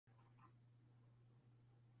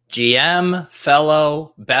GM,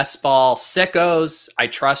 fellow best ball sickos, I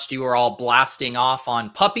trust you are all blasting off on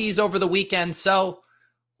puppies over the weekend, so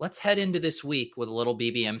let's head into this week with a little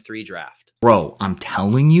BBM3 draft. Bro, I'm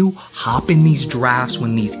telling you, hop in these drafts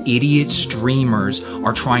when these idiot streamers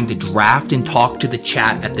are trying to draft and talk to the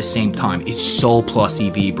chat at the same time. It's so plus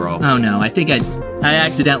EV, bro. Oh no, I think I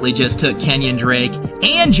accidentally just took Kenyon Drake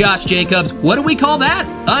and Josh Jacobs. What do we call that?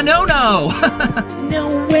 A no-no.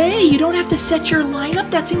 No way, you don't have to set your lineup.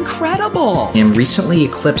 That's incredible. And recently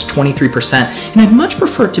eclipsed 23%, and I'd much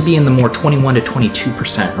prefer it to be in the more 21 to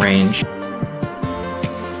 22% range.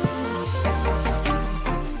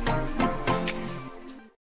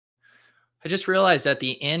 I just realized at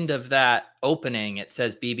the end of that opening, it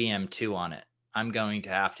says BBM2 on it. I'm going to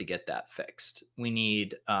have to get that fixed. We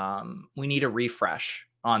need a refresh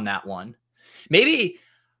on that one. Maybe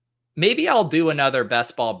I'll do another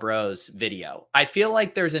Best Ball Bros video. I feel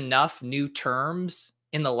like there's enough new terms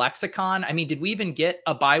in the lexicon. I mean, did we even get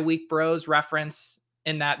a bye week bros reference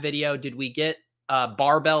in that video? Did we get a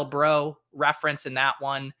barbell bro reference in that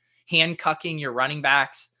one? Hand cucking your running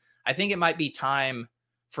backs. I think it might be time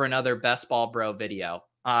for another Best Ball Bro video.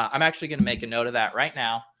 I'm actually going to make a note of that right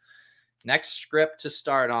now. Next script to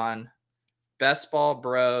start on, Best Ball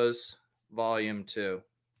Bros Volume 2.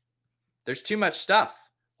 There's too much stuff.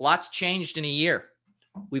 Lots changed in a year.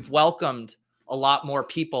 We've welcomed a lot more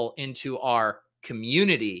people into our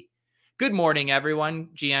community. Good morning, everyone.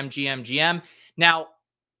 GM. Now,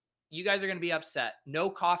 you guys are going to be upset. No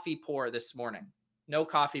coffee pour this morning. No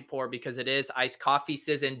coffee pour because it is iced coffee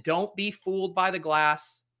season. Don't be fooled by the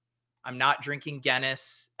glass. I'm not drinking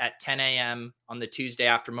Guinness at 10 a.m. on the Tuesday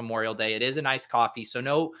after Memorial Day. It is an iced coffee, so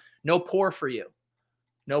no pour for you.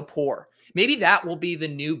 No pour. Maybe that will be the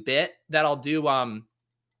new bit that I'll do.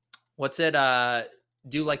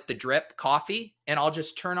 Do like the drip coffee, and I'll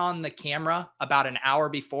just turn on the camera about an hour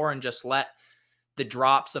before and just let the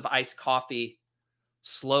drops of iced coffee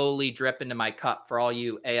slowly drip into my cup for all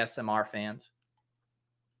you ASMR fans.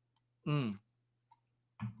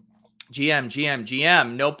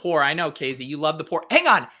 GM, no pour. I know, KZ, you love the pour. Hang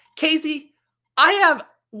on, KZ,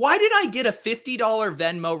 why did I get a $50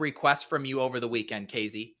 Venmo request from you over the weekend,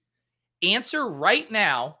 KZ? Answer right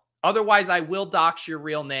now. Otherwise, I will dox your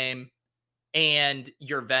real name and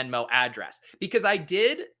your Venmo address, because I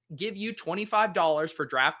did give you $25 for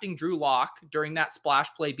drafting Drew Lock during that Splash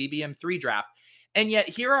Play BBM3 draft. And yet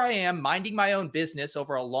here I am minding my own business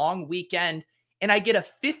over a long weekend, and I get a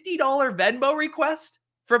 $50 Venmo request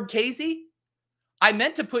from KZ. I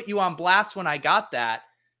meant to put you on blast when I got that,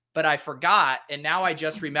 but I forgot, and now I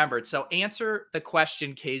just remembered. So answer the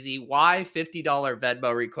question, KZ. Why $50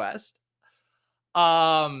 Venmo request?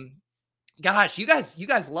 Gosh, you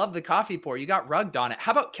guys love the coffee pour. You got rugged on it.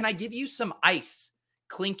 How about, can I give you some ice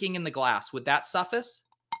clinking in the glass? Would that suffice?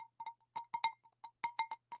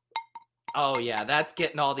 Oh yeah, that's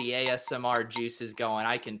getting all the ASMR juices going.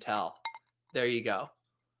 I can tell. There you go.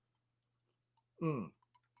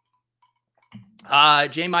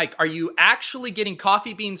 J Mike, are you actually getting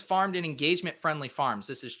coffee beans farmed in engagement-friendly farms?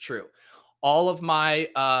 This is true. All of my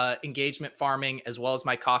engagement farming, as well as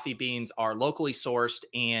my coffee beans, are locally sourced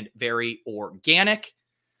and very organic.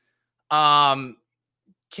 KZ,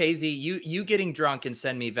 you getting drunk and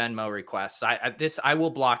send me Venmo requests. I will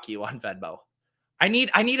block you on Venmo. I need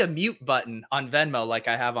a mute button on Venmo like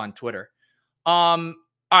I have on Twitter. All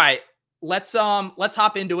right, let's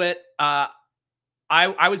hop into it.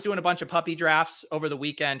 I was doing a bunch of puppy drafts over the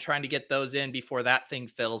weekend, trying to get those in before that thing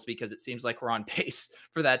fills, because it seems like we're on pace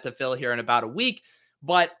for that to fill here in about a week.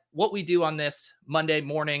 But what we do on this Monday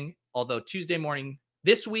morning, although Tuesday morning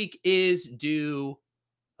this week, is do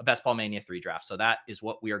a Best Ball Mania 3 draft. So that is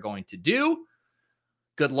what we are going to do.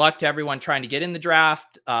 Good luck to everyone trying to get in the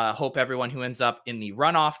draft. Hope everyone who ends up in the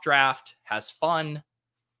runoff draft has fun.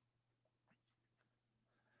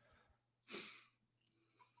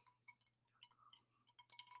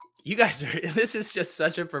 You guys are, this is just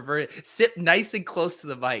such a perverted, sip nice and close to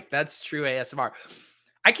the mic. That's true ASMR.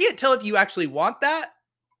 I can't tell if you actually want that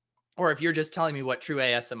or if you're just telling me what true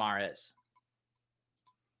ASMR is.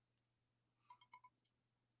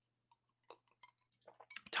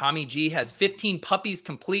 Tommy G has 15 puppies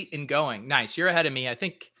complete and going. Nice. You're ahead of me. I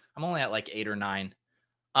think I'm only at like 8 or 9.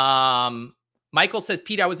 Michael says,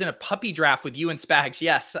 Pete, I was in a puppy draft with you and Spags.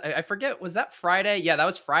 Yes. I forget. Was that Friday? Yeah, that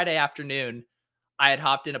was Friday afternoon. I had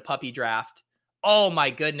hopped in a puppy draft. Oh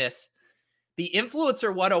my goodness. The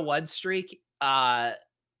Influencer 101 streak,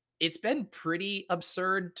 it's been pretty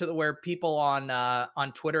absurd to where people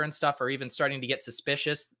on Twitter and stuff are even starting to get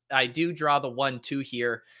suspicious. I do draw the 1-2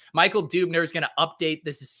 here. Michael Dubner is going to update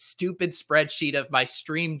this stupid spreadsheet of my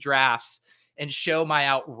stream drafts and show my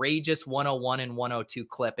outrageous 101 and 102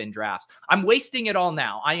 clip in drafts. I'm wasting it all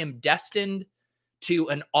now. I am destined to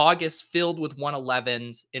an August filled with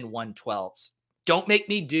 111s and 112s. Don't make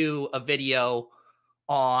me do a video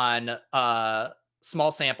on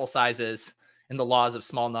small sample sizes and the laws of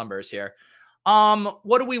small numbers here.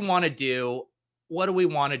 What do we want to do? What do we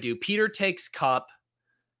want to do? Peter takes Cup.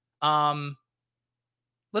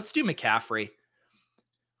 Let's do McCaffrey.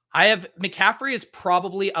 McCaffrey is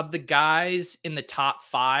probably of the guys in the top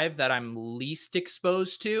 5 that I'm least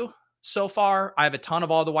exposed to so far. I have a ton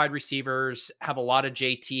of all the wide receivers, have a lot of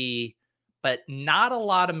JT, but not a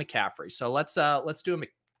lot of McCaffrey. So let's do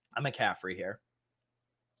a McCaffrey here.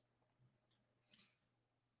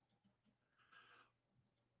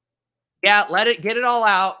 Yeah, get it all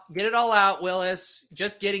out. Get it all out, Willis.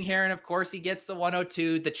 Just getting here. And of course, he gets the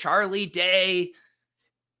 102, the Charlie Day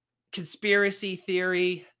conspiracy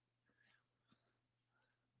theory.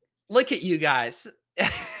 Look at you guys.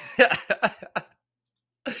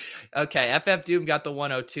 Okay, FF Doom got the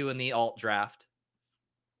 102 in the alt draft.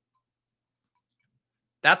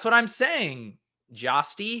 That's what I'm saying,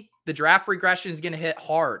 Josty. The draft regression is going to hit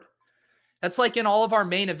hard. That's like in all of our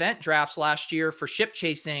main event drafts last year for ship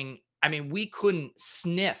chasing. I mean, we couldn't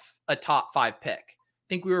sniff a top 5 pick. I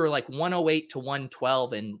think we were like 108 to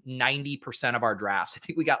 112 in 90% of our drafts. I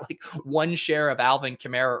think we got like 1 share of Alvin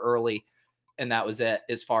Kamara early, and that was it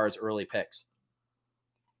as far as early picks.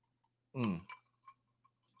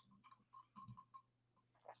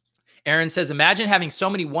 Aaron says, imagine having so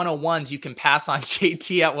many 101s you can pass on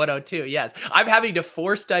JT at 102. Yes, I'm having to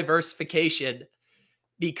force diversification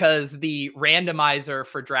because the randomizer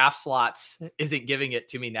for draft slots isn't giving it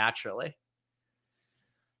to me naturally.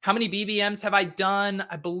 How many BBMs have I done?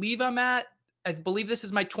 I believe this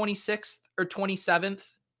is my 26th or 27th.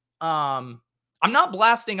 I'm not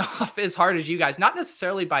blasting off as hard as you guys, not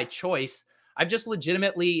necessarily by choice. I've just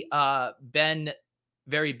legitimately been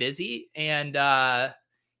very busy and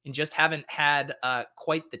just haven't had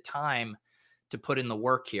quite the time to put in the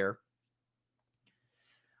work here.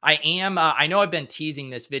 I know I've been teasing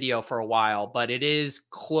this video for a while, but it is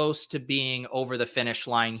close to being over the finish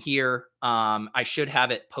line here. I should have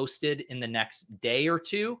it posted in the next day or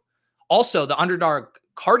two. Also, the Underdog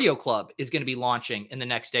Cardio Club is going to be launching in the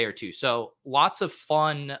next day or two. So lots of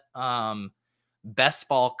fun best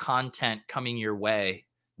ball content coming your way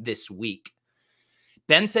this week.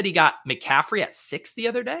 Ben said he got McCaffrey at 6 the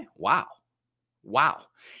other day. Wow.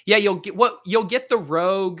 Yeah, you'll get the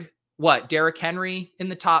rogue. What, Derrick Henry in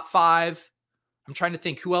the top 5? I'm trying to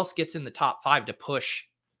think who else gets in the top 5 to push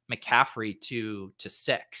McCaffrey to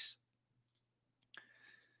 6.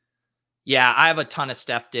 Yeah, I have a ton of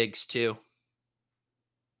Steph Diggs too.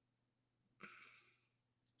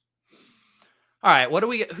 All right,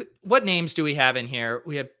 what names do we have in here?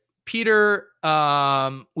 We have Peter,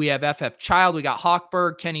 we have FF Child, we got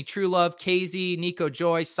Hawkberg, Kenny Truelove, KZ, Nico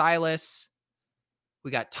Joy, Silas. We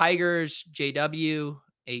got Tigers, JW,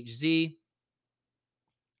 HZ.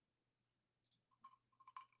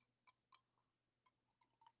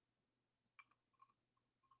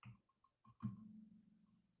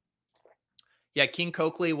 Yeah, King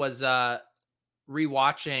Coakley was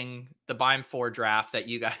rewatching the BBM 4 draft that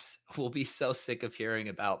you guys will be so sick of hearing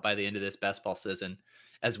about by the end of this best ball season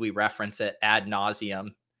as we reference it ad nauseum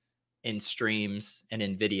in streams and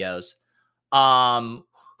in videos.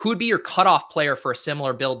 Who would be your cutoff player for a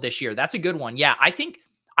similar build this year? That's a good one. Yeah, I think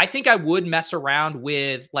I would mess around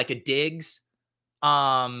with like a Diggs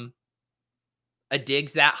that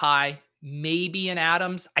high, maybe an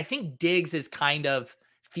Adams. I think Diggs is kind of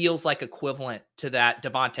feels like equivalent to that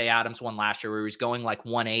Devontae Adams one last year where he was going like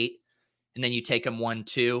 1-8 and then you take him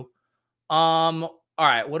 1-2. All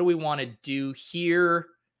right, what do we want to do here?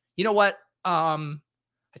 You know what? I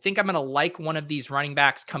think I'm going to like one of these running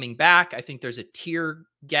backs coming back. I think there's a tier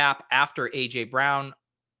gap after AJ Brown.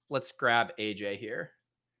 Let's grab AJ here.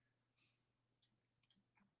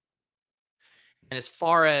 And as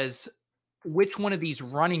far as which one of these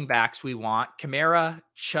running backs we want, Kamara,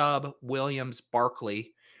 Chubb, Williams,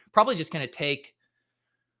 Barkley, probably just going to take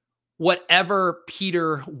whatever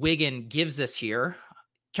Peter Wiggin gives us here.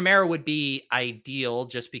 Kamara would be ideal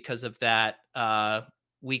just because of that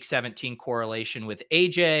week 17 correlation with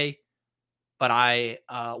AJ, but I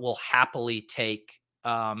will happily take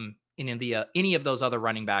any of those other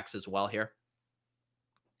running backs as well here.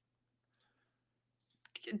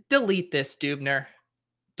 Delete this, Dubner.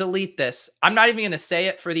 Delete this. I'm not even going to say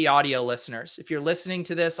it for the audio listeners. If you're listening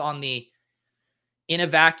to this on the In a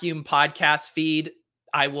Vacuum podcast feed,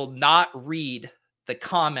 I will not read the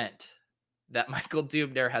comment that Michael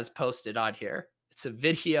Dubner has posted on here. It's a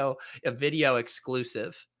video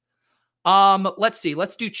exclusive. Let's see.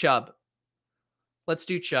 Let's do Chubb. Let's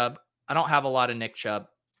do Chubb. I don't have a lot of Nick Chubb.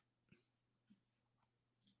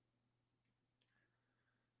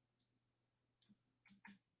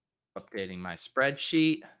 Updating my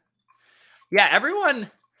spreadsheet. Yeah,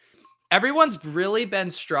 everyone's really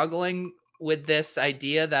been struggling with this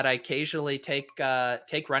idea that I occasionally take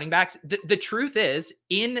running backs. The truth is,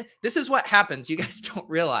 this is what happens. You guys don't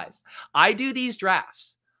realize. I do these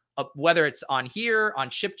drafts, whether it's on here, on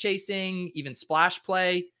ship chasing, even splash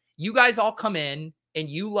play. You guys all come in and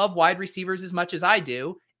you love wide receivers as much as I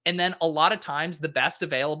do. And then a lot of times the best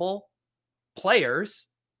available players,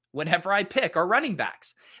 whenever I pick, are running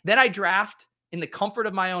backs. Then I draft in the comfort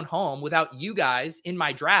of my own home without you guys in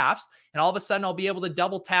my drafts. And all of a sudden I'll be able to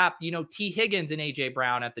double tap, T Higgins and AJ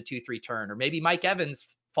Brown at the 2-3 turn, or maybe Mike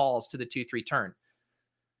Evans falls to the 2-3 turn.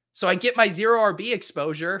 So I get my 0 RB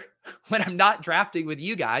exposure when I'm not drafting with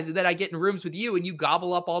you guys. And then I get in rooms with you and you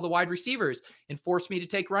gobble up all the wide receivers and force me to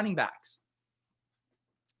take running backs.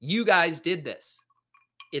 You guys did this.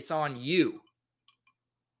 It's on you.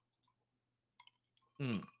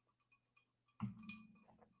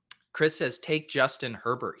 Chris says, take Justin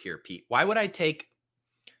Herbert here, Pete. Why would I take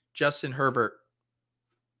Justin Herbert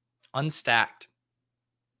unstacked?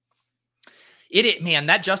 Man,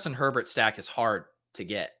 that Justin Herbert stack is hard to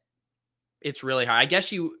get. It's really hard. I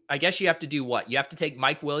guess you have to do what? You have to take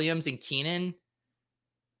Mike Williams and Keenan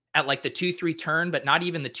at like the 2-3 turn, but not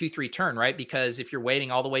even the 2-3 turn, right? Because if you're waiting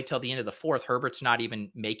all the way till the end of the fourth, Herbert's not even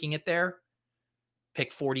making it there.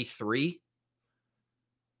 Pick 43.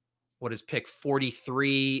 What is pick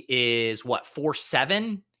 43 is what?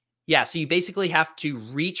 4-7? Yeah. So you basically have to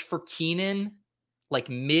reach for Keenan like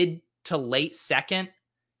mid to late second,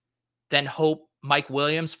 then hope Mike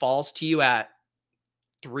Williams falls to you at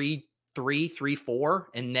 3-3, 3-4,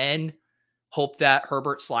 and then hope that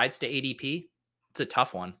Herbert slides to ADP. It's a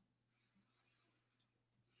tough one.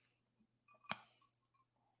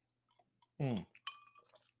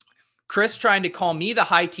 Chris trying to call me the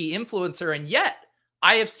high T influencer, and yet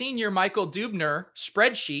I have seen your Michael Dubner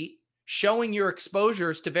spreadsheet showing your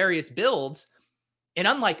exposures to various builds. And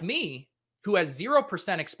unlike me, who has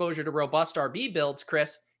 0% exposure to robust RB builds,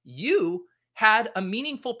 Chris, you had a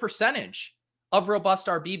meaningful percentage of robust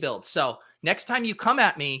RB builds. So next time you come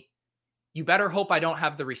at me, you better hope I don't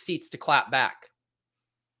have the receipts to clap back.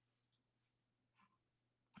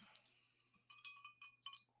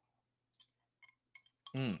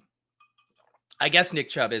 I guess Nick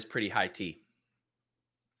Chubb is pretty high T.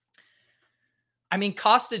 I mean,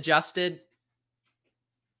 cost adjusted,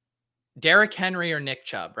 Derrick Henry or Nick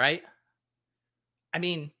Chubb, right? I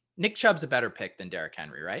mean, Nick Chubb's a better pick than Derrick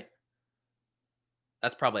Henry, right?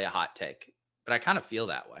 That's probably a hot take, but I kind of feel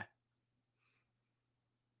that way.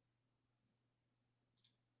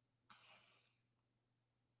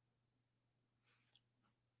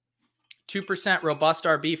 %2 robust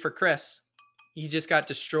RB for Chris. He just got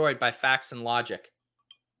destroyed by facts and logic.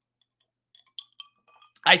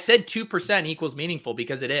 I said 2% equals meaningful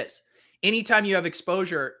because it is. Anytime you have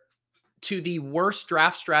exposure to the worst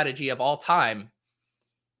draft strategy of all time,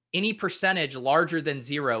 any percentage larger than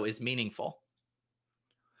 0 is meaningful.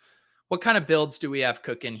 What kind of builds do we have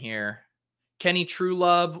cooking here? Kenny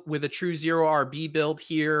Truelove with a true 0 RB build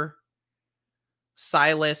here.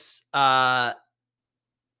 Silas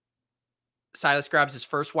grabs his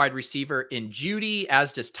first wide receiver in Judy,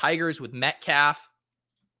 as does Tigers with Metcalf.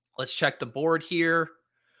 Let's check the board here.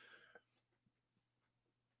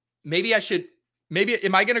 Am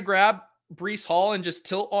I going to grab Breece Hall and just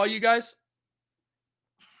tilt all you guys?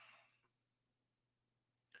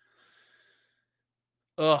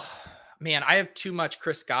 Ugh, man, I have too much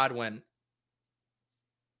Chris Godwin.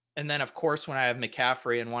 And then, of course, when I have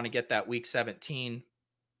McCaffrey and want to get that week 17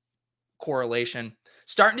 correlation,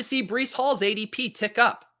 starting to see Breece Hall's ADP tick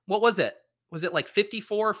up. What was it? Was it like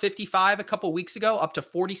 54, 55 a couple weeks ago, up to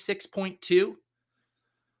 46.2?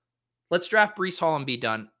 Let's draft Breece Hall and be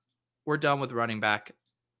done. We're done with running back.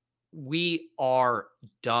 We are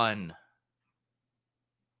done.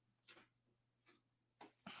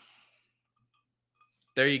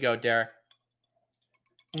 There you go, Derek.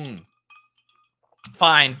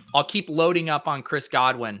 Fine. I'll keep loading up on Chris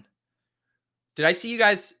Godwin. Did I see you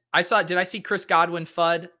guys? Did I see Chris Godwin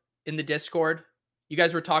FUD in the Discord? You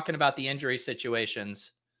guys were talking about the injury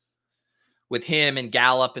situations with him and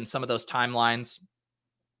Gallup and some of those timelines.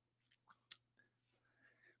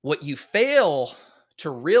 What you fail to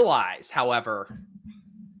realize, however,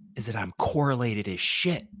 is that I'm correlated as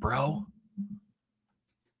shit, bro.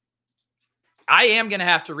 I am going to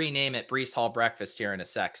have to rename it Breece Hall Breakfast here in a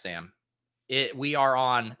sec, Sam. We are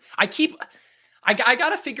on. I got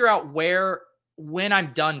to figure out where when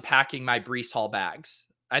I'm done packing my Breece Hall bags.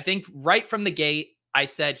 I think right from the gate, I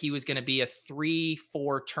said he was going to be a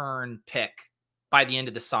 3-4 turn pick by the end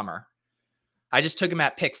of the summer. I just took him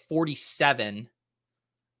at pick 47.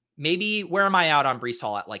 Maybe, where am I out on Breece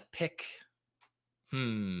Hall at? Like pick,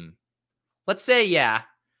 let's say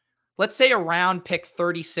around pick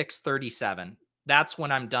 36, 37. That's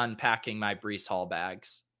when I'm done packing my Breece Hall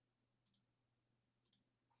bags.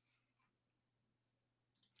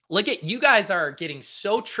 Look at, you guys are getting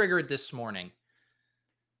so triggered this morning.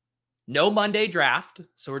 No Monday draft,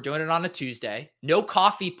 so we're doing it on a Tuesday. No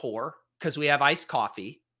coffee pour because we have iced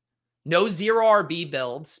coffee. No zero RB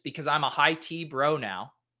builds because I'm a high T bro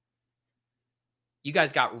now. You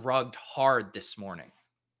guys got rugged hard this morning.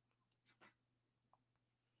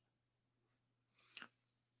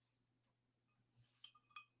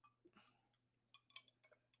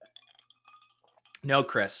 No,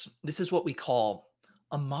 Chris, this is what we call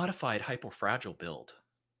a modified hyperfragile build.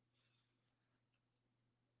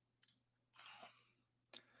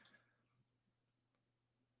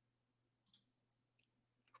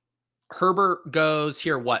 Herbert goes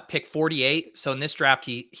here, what, pick 48? So in this draft,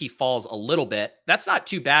 he falls a little bit. That's not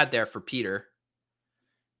too bad there for Peter.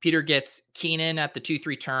 Peter gets Keenan at the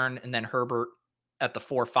 2-3 turn and then Herbert at the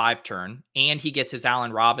 4-5 turn. And he gets his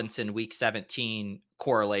Allen Robinson week 17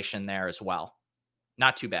 correlation there as well.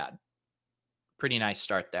 Not too bad. Pretty nice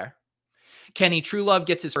start there. Kenny Truelove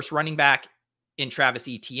gets his first running back in Travis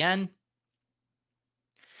Etienne.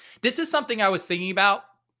 This is something I was thinking about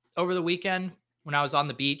over the weekend when I was on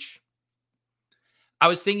the beach. I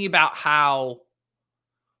was thinking about how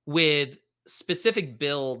with specific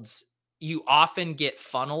builds, you often get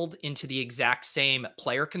funneled into the exact same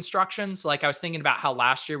player constructions. Like I was thinking about how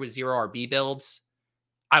last year with zero RB builds,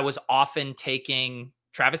 I was often taking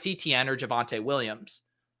Travis Etienne or Javonte Williams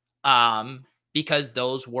because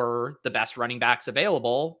those were the best running backs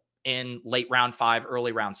available in late round 5,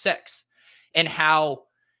 early round 6. And how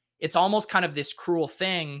it's almost kind of this cruel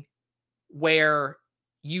thing where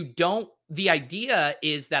the idea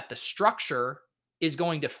is that the structure is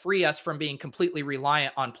going to free us from being completely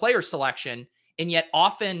reliant on player selection. And yet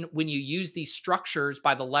often when you use these structures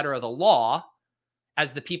by the letter of the law,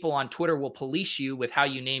 as the people on Twitter will police you with how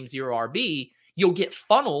you name zero RB, you'll get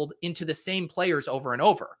funneled into the same players over and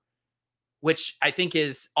over, which I think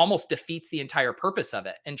is almost defeats the entire purpose of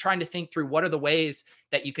it. And trying to think through what are the ways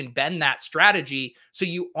that you can bend that strategy so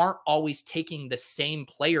you aren't always taking the same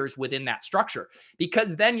players within that structure,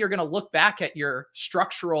 because then you're going to look back at your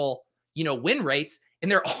structural, win rates and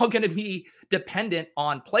they're all going to be dependent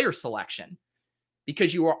on player selection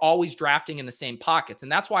because you are always drafting in the same pockets.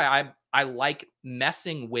 And that's why I like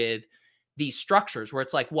messing with these structures where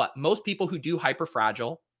it's like, what most people who do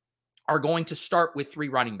hyperfragile are going to start with 3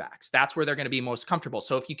 running backs. That's where they're going to be most comfortable.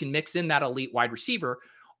 So if you can mix in that elite wide receiver,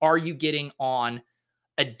 are you getting on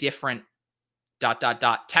a different ...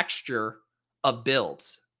 texture of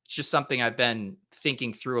builds? It's just something I've been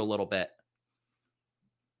thinking through a little bit.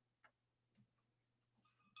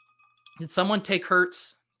 Did someone take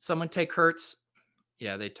Hurts? Someone take Hurts?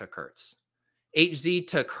 Yeah, they took Hurts. HZ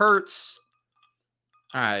took Hurts.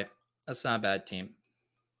 All right. That's not a bad team.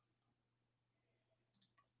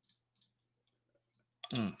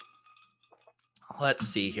 Let's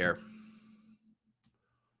see here.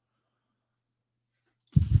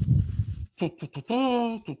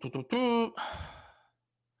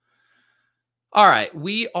 All right,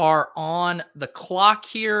 we are on the clock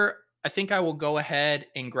here. I think I will go ahead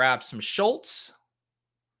and grab some Schultz.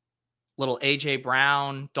 Little AJ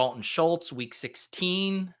Brown, Dalton Schultz, week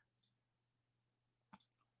 16.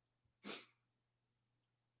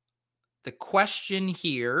 The question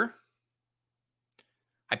here,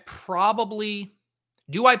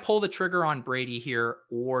 do I pull the trigger on Brady here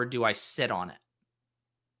or do I sit on it?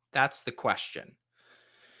 That's the question.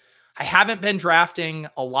 I haven't been drafting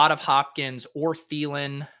a lot of Hopkins or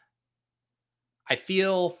Thielen. I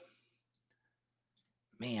feel,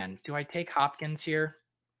 man, do I take Hopkins here?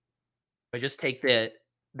 I just take the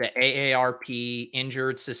AARP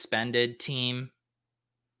injured, suspended team.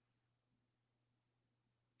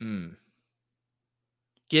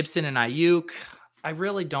 Gibson and Ayuk. I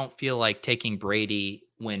really don't feel like taking Brady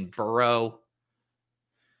when Burrow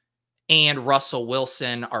and Russell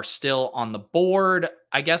Wilson are still on the board.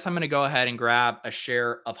 I guess I'm going to go ahead and grab a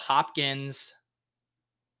share of Hopkins.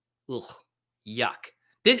 Ugh, yuck.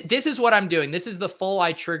 This is what I'm doing. This is the full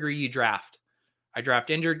I trigger you draft. I draft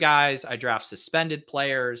injured guys. I draft suspended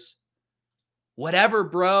players. Whatever,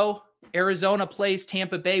 bro. Arizona plays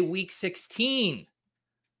Tampa Bay week 16.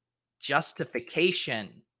 Justification.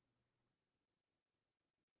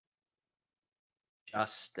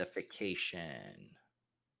 Justification.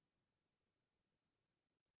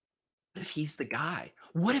 What if he's the guy?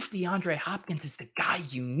 What if DeAndre Hopkins is the guy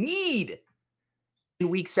you need in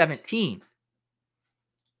week 17?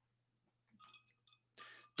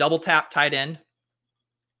 Double tap tight end.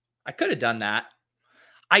 I could have done that.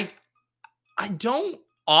 I don't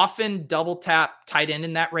often double tap tight end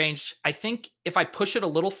in that range. I think if I push it a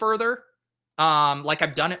little further, like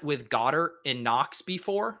I've done it with Goddard and Knox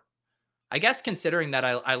before, I guess considering that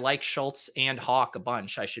I like Schultz and Hawk a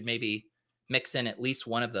bunch, I should maybe mix in at least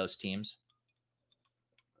one of those teams.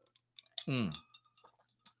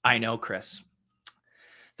 I know, Chris.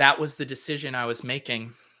 That was the decision I was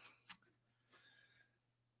making.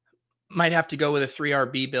 Might have to go with a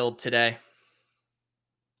 3RB build today.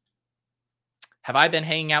 Have I been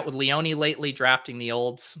hanging out with Leone lately, drafting the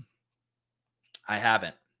olds? I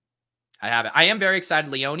haven't. I am very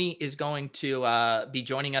excited. Leone is going to be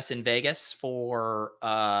joining us in Vegas for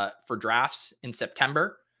drafts in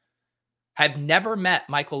September. I've never met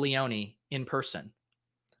Michael Leone in person.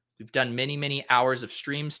 We've done many, many hours of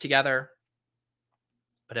streams together,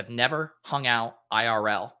 but have never hung out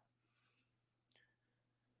IRL.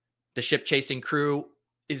 The ship chasing crew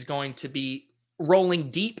is going to be rolling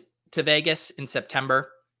deep to Vegas in September.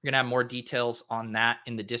 We're going to have more details on that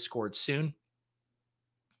in the Discord soon.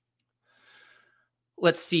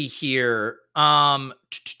 Let's see here.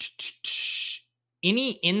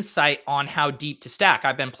 Any insight on how deep to stack?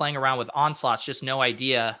 I've been playing around with onslaughts, just no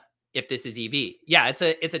idea if this is EV. Yeah, it's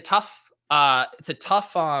a tough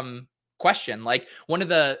question. Like one of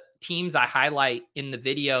the teams I highlight in the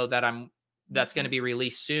video that's going to be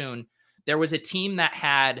released soon, there was a team that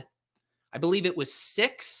had, I believe it was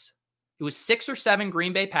 6 or 7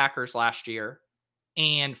 Green Bay Packers last year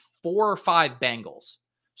and 4 or 5 Bengals.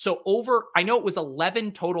 So I know it was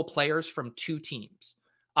 11 total players from 2 teams.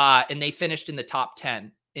 And they finished in the top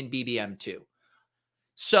 10 in BBM3.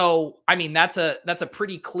 So, I mean, that's a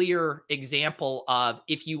pretty clear example of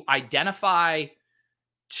if you identify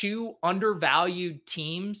 2 undervalued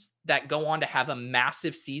teams that go on to have a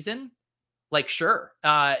massive season, like, sure.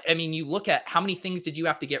 I mean, you look at how many things did you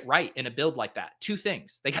have to get right in a build like that? 2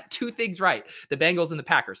 things. They got 2 things right, the Bengals and the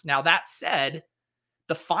Packers. Now, that said,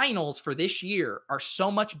 the finals for this year are so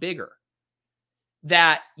much bigger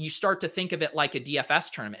that you start to think of it like a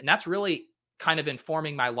DFS tournament. And that's really kind of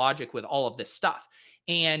informing my logic with all of this stuff.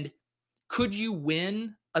 And could you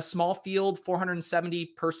win a small field 470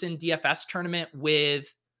 person DFS tournament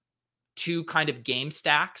with 2 kind of game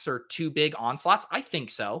stacks or 2 big onslaughts? I think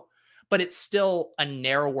so. But it's still a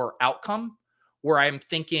narrower outcome where I'm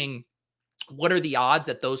thinking, what are the odds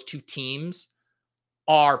that those 2 teams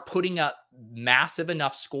are putting up massive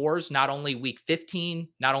enough scores, not only week 15,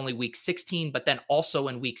 not only week 16, but then also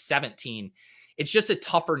in week 17. It's just a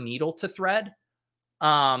tougher needle to thread.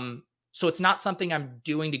 So it's not something I'm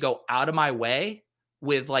doing to go out of my way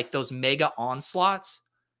with like those mega onslaughts.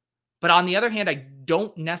 But on the other hand, I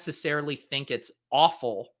don't necessarily think it's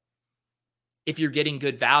awful if you're getting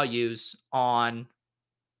good values on,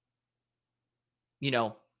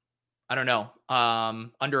 I don't know,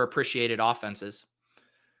 underappreciated offenses.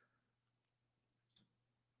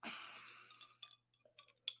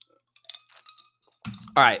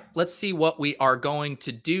 All right, let's see what we are going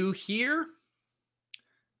to do here.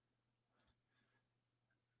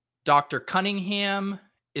 Dr. Cunningham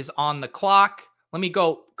is on the clock. Let me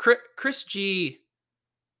go. Chris G.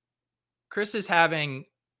 Chris is having,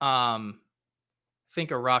 I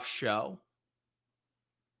think, a rough show.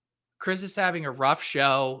 Chris is having a rough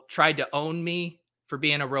show. Tried to own me for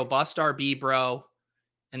being a robust RB bro.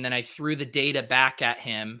 And then I threw the data back at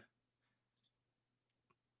him.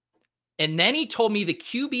 And then he told me the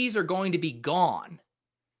QBs are going to be gone.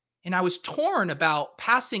 And I was torn about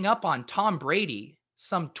passing up on Tom Brady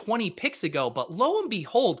some 20 picks ago. But lo and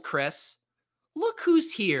behold, Chris, look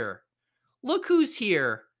who's here. Look who's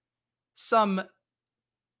here. Some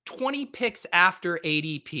 20 picks after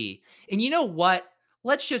ADP. And you know what?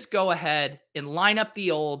 Let's just go ahead and line up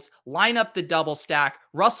the olds, line up the double stack.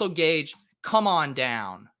 Russell Gage, come on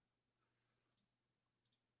down.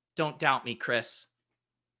 Don't doubt me, Chris.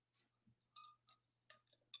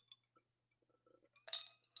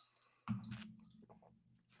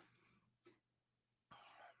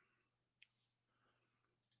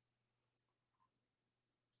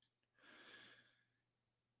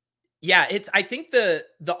 Yeah, I think the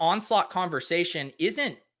onslaught conversation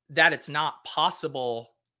isn't that it's not possible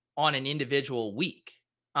on an individual week.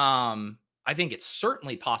 I think it's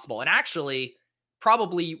certainly possible. And actually,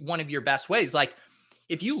 probably one of your best ways. Like,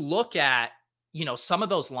 if you look at, some of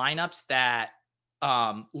those lineups that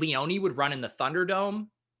Leone would run in the Thunderdome,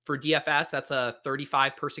 for DFS. That's a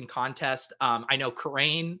 35-person contest. I know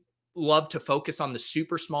Karain loved to focus on the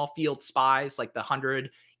super small field spies, like the 100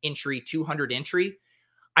 entry, 200 entry.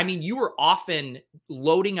 I mean, you were often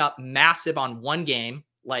loading up massive on one game,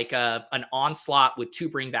 like an onslaught with 2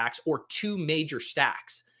 bringbacks or 2 major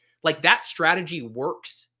stacks. Like that strategy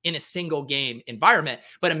works in a single game environment.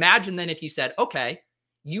 But imagine then if you said, okay,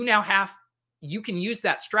 you can use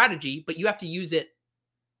that strategy, but you have to use it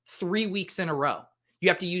 3 weeks in a row. You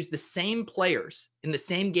have to use the same players in the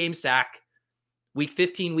same game stack, week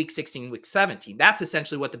 15, week 16, week 17. That's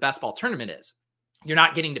essentially what the best ball tournament is. You're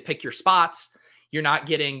not getting to pick your spots. You're not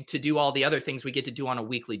getting to do all the other things we get to do on a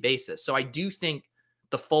weekly basis. So I do think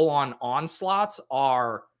the full-on onslaughts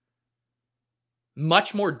are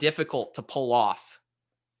much more difficult to pull off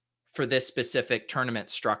for this specific tournament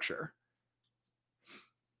structure.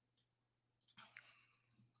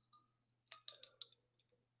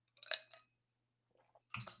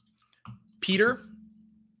 Peter,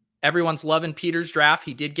 everyone's loving Peter's draft.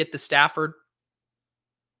 He did get the Stafford,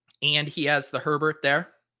 and he has the Herbert there.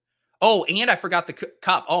 Oh, and I forgot the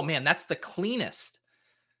Cup. Oh, man, that's the cleanest.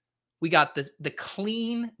 We got the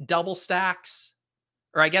clean double stacks.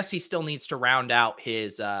 Or I guess he still needs to round out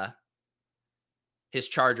his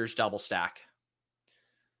Chargers double stack.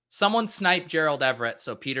 Someone sniped Gerald Everett,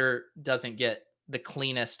 so Peter doesn't get the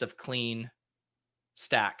cleanest of clean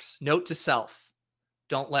stacks. Note to self.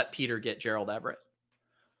 Don't let Peter get Gerald Everett.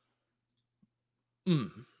 All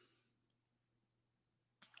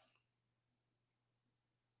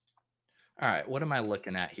right, what am I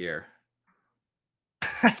looking at here?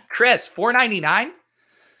 Chris, $4.99?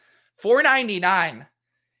 $4.99.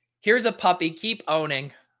 Here's a puppy. Keep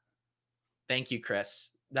owning. Thank you,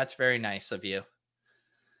 Chris. That's very nice of you.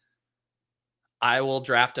 I will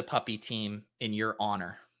draft a puppy team in your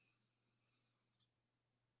honor.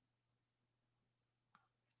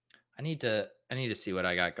 I need to see what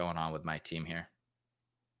I got going on with my team here.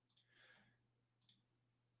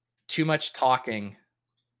 Too much talking,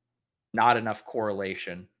 not enough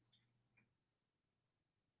correlation.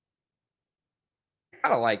 I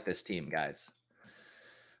kind of like this team, guys.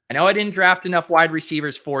 I know I didn't draft enough wide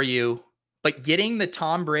receivers for you, but getting the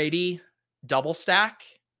Tom Brady double stack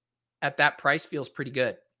at that price feels pretty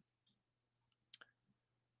good.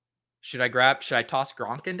 Should I toss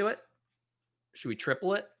Gronk into it? Should we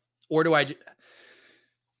triple it? Or do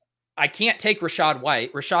I can't take Rashad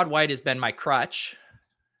White. Rashad White has been my crutch.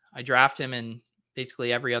 I draft him in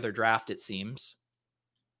basically every other draft, it seems.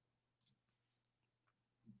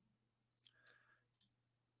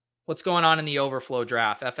 What's going on in the overflow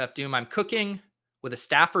draft? FF Doom, I'm cooking with a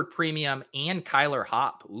Stafford premium and Kyler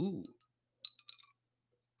Hop. Ooh.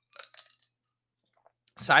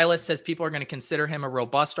 Silas says people are going to consider him a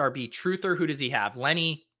robust RB truther. Who does he have?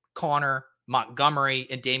 Lenny, Connor, Montgomery,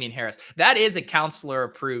 and Damian Harris. That is a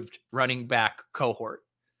counselor-approved running back cohort.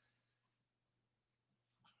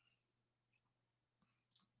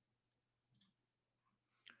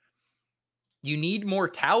 You need more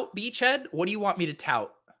tout, Beachhead? What do you want me to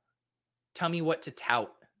tout? Tell me what to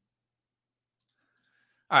tout.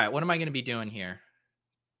 All right, what am I going to be doing here?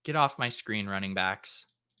 Get off my screen, running backs.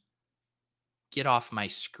 Get off my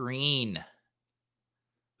screen.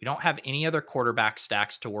 We don't have any other quarterback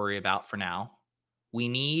stacks to worry about for now. We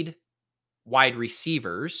need wide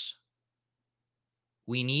receivers.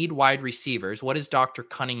 What is Dr.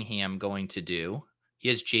 Cunningham going to do? He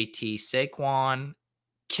has JT, Saquon,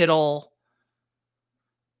 Kittle.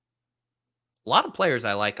 A lot of players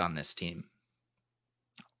I like on this team.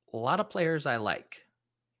 What are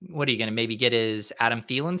you going to maybe get his Adam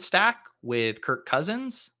Thielen stack with Kirk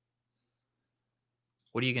Cousins?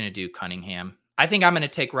 What are you going to do, Cunningham? I think I'm going to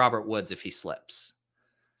take Robert Woods if he slips.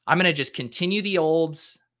 I'm going to just continue the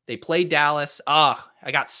olds. They play Dallas. I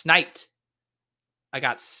got sniped.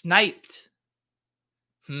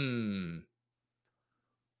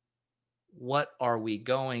 What are we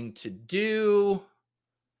going to do?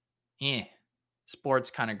 This board's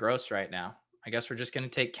kind of gross right now. I guess we're just going to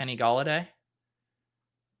take Kenny Golladay.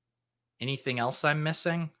 Anything else I'm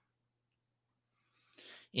missing?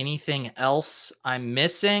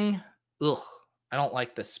 Ugh, I don't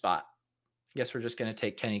like this spot. I guess we're just going to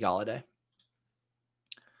take Kenny Golladay.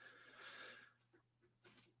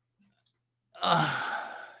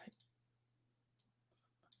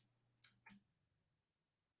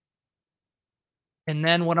 And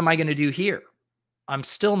then what am I going to do here? I'm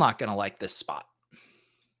still not going to like this spot.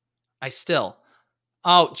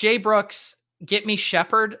 Jay Brooks, get me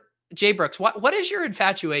Shepard. Jay Brooks, what is your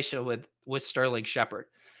infatuation with Sterling Shepard?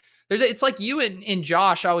 It's like you and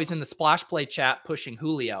Josh always in the splash play chat pushing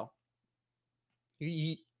Julio.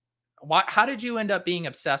 How did you end up being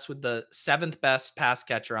obsessed with the 7th best pass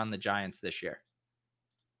catcher on the Giants this year?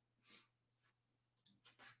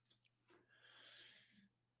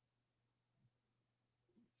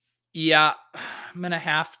 Yeah, I'm going to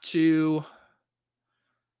have to.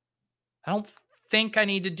 I don't think I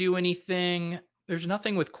need to do anything. There's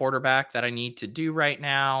nothing with quarterback that I need to do right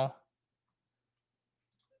now.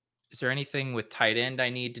 Is there anything with tight end I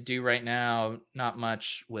need to do right now? Not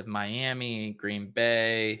much with Miami, Green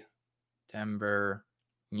Bay, Denver.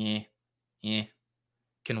 Yeah. Yeah.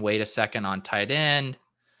 Can wait a second on tight end.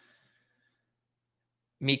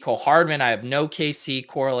 Mecole Hardman, I have no KC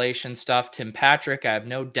correlation stuff. Tim Patrick, I have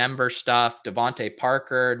no Denver stuff. Devontae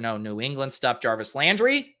Parker, no New England stuff. Jarvis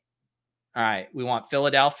Landry. All right. We want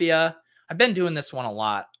Philadelphia. I've been doing this one a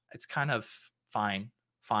lot. It's kind of fine.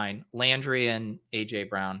 Fine. Landry and AJ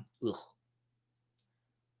Brown. Ugh.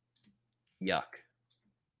 Yuck.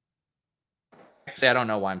 Actually, I don't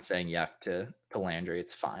know why I'm saying yuck to Landry.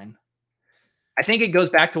 It's fine. I think it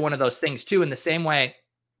goes back to one of those things too, in the same way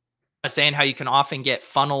I was saying how you can often get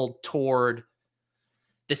funneled toward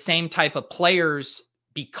the same type of players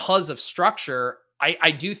because of structure.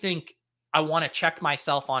 I do think I want to check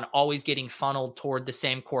myself on always getting funneled toward the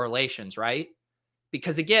same correlations, right?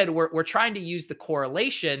 Because again, we're trying to use the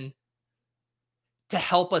correlation to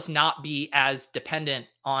help us not be as dependent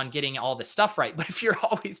on getting all this stuff right. But if you're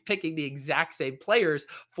always picking the exact same players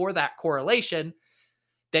for that correlation,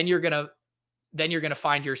 then you're going to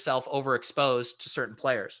find yourself overexposed to certain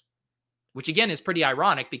players, which again is pretty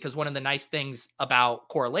ironic because one of the nice things about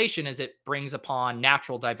correlation is it brings upon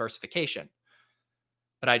natural diversification.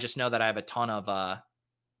 But I just know that I have a ton of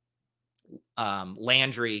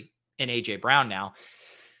Landry and AJ Brown now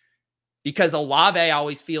because Olave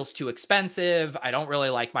always feels too expensive. I don't really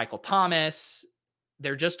like Michael Thomas.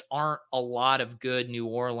 There just aren't a lot of good New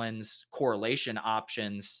Orleans correlation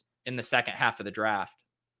options in the second half of the draft.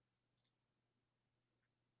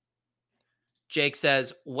 Jake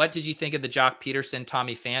says, what did you think of the Jock Peterson,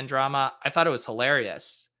 Tommy Pham drama? I thought it was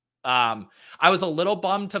hilarious. I was a little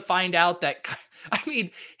bummed to find out that, I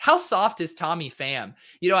mean, how soft is Tommy Pham?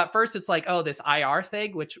 You know, at first it's like, oh, this IR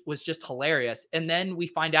thing, which was just hilarious. And then we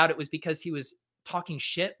find out it was because he was talking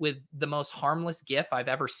shit with the most harmless GIF I've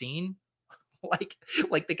ever seen.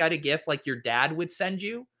 like the kind of GIF like your dad would send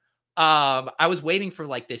you. I was waiting for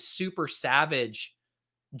like this super savage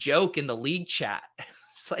joke in the league chat.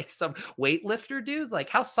 It's like some weightlifter dudes. Like,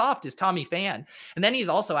 how soft is Tommy Pham? And then he's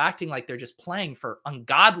also acting like they're just playing for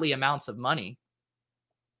ungodly amounts of money.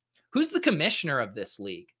 Who's the commissioner of this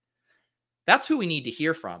league? That's who we need to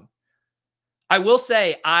hear from. I will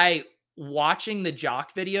say, watching the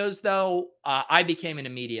Jock videos though, I became an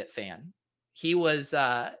immediate fan. He was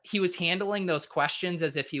handling those questions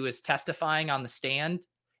as if he was testifying on the stand.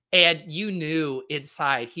 And you knew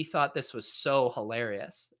inside he thought this was so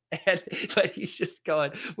hilarious. But he's just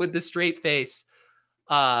going with the straight face,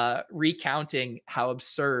 recounting how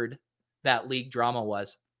absurd that league drama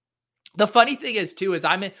was. The funny thing is, too, is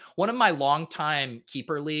I'm in one of my longtime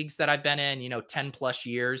keeper leagues that I've been in, 10 plus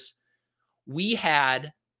years. We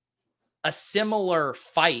had a similar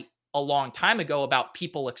fight a long time ago about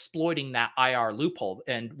people exploiting that IR loophole.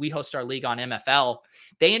 And we host our league on MFL.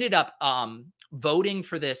 They ended up voting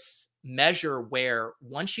for this measure where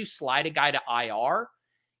once you slide a guy to IR,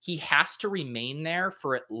 he has to remain there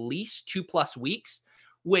for at least 2+ weeks,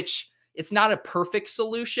 which it's not a perfect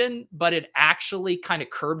solution, but it actually kind of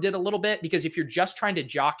curbed it a little bit, because if you're just trying to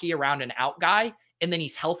jockey around an out guy and then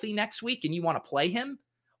he's healthy next week and you want to play him,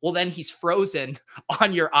 well, then he's frozen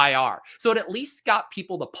on your IR. So it at least got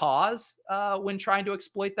people to pause when trying to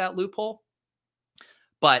exploit that loophole.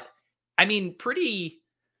 But I mean, pretty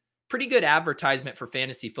good advertisement for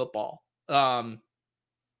fantasy football.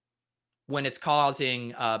 When it's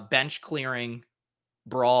causing bench clearing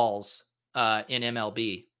brawls in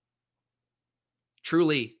MLB.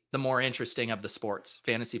 Truly the more interesting of the sports,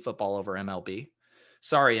 fantasy football over MLB.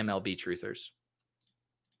 Sorry, MLB truthers.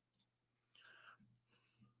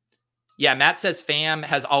 Yeah, Matt says Pham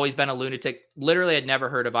has always been a lunatic. Literally, I'd never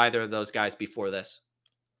heard of either of those guys before this.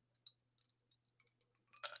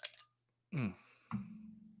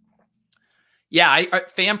 Yeah,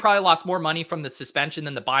 Pham probably lost more money from the suspension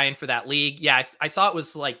than the buy-in for that league. Yeah, I saw it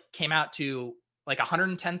was like came out to like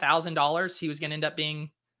 $110,000. He was going to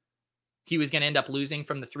end up losing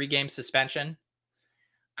from the 3-game suspension.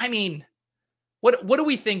 I mean, what do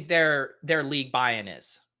we think their league buy-in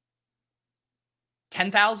is?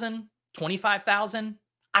 10,000, 25,000?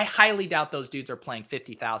 I highly doubt those dudes are playing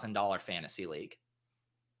 $50,000 fantasy league.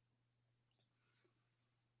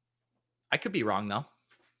 I could be wrong though.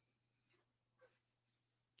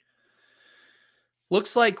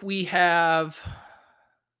 Looks like we have.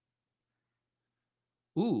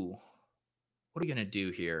 Ooh, what are we going to do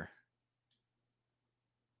here?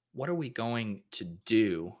 What are we going to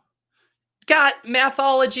do? God,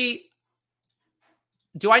 Mathology.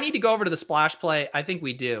 Do I need to go over to the splash play? I think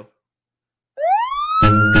we do.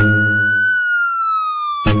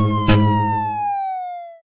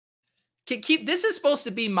 This is supposed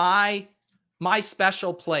to be my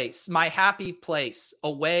special place, my happy place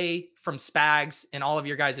away from Spags and all of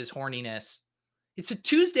your guys' horniness. It's a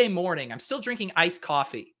Tuesday morning. I'm still drinking iced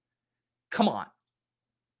coffee. Come on.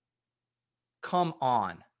 Come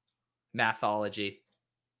on, Mathology.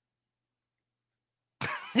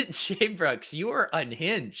 Jay Brooks, you are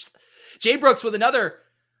unhinged. Jay Brooks with another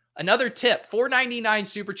tip, $4.99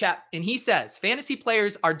 super chat. And he says, fantasy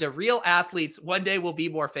players are the real athletes. One day will be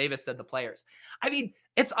more famous than the players. I mean,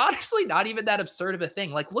 it's honestly not even that absurd of a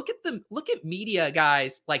thing. Like, look at media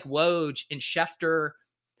guys like Woj and Schefter.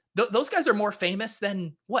 Those guys are more famous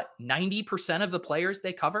than what? 90% of the players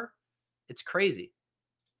they cover. It's crazy.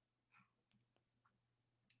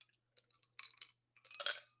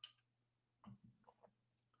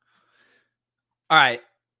 All right.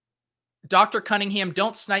 Dr. Cunningham,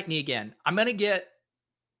 don't snipe me again. I'm going to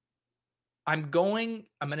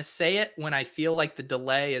say it when I feel like the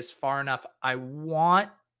delay is far enough. I want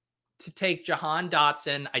to take Jahan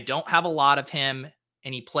Dotson. I don't have a lot of him,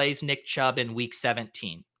 and he plays Nick Chubb in week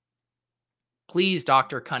 17. Please,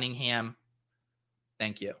 Dr. Cunningham.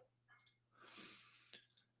 Thank you.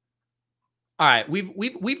 All right.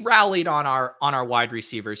 We've rallied on our wide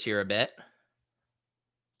receivers here a bit.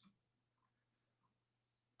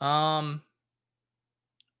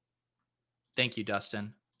 Thank you,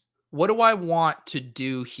 Dustin. What do I want to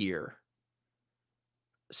do here?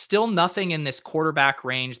 Still nothing in this quarterback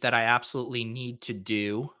range that I absolutely need to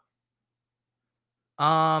do.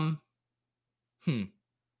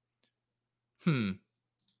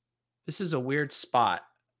 This is a weird spot.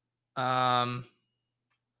 I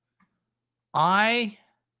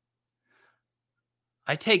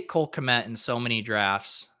take Cole Kmet in so many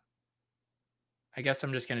drafts. I guess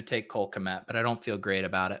I'm just going to take Cole Kmet, but I don't feel great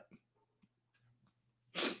about it.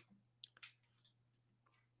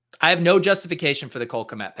 I have no justification for the Cole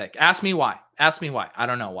Kmet pick. Ask me why. Ask me why. I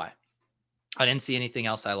don't know why. I didn't see anything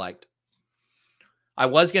else I liked. I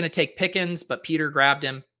was going to take Pickens, but Peter grabbed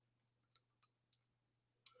him.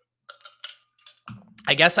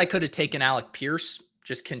 I guess I could have taken Alec Pierce.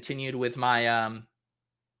 Just continued with my... I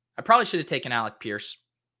probably should have taken Alec Pierce.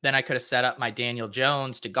 Then I could have set up my Daniel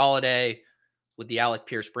Jones to Golladay with the Alec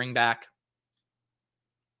Pierce bring back.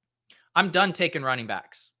 I'm done taking running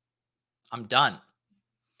backs. I'm done.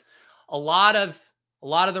 A lot of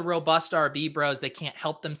the robust RB bros, they can't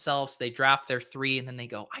help themselves. They draft their 3 and then they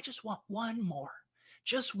go, I just want one more.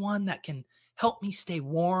 Just one that can help me stay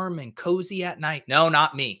warm and cozy at night. No,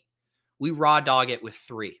 not me. We raw dog it with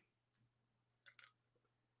 3.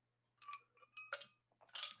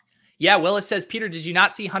 Yeah, Willis says, Peter, did you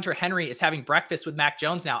not see Hunter Henry is having breakfast with Mac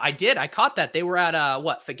Jones now? I did. I caught that. They were at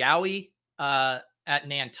Fagawi at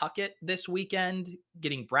Nantucket this weekend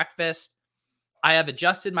getting breakfast. I have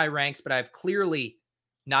adjusted my ranks, but I've clearly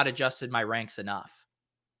not adjusted my ranks enough.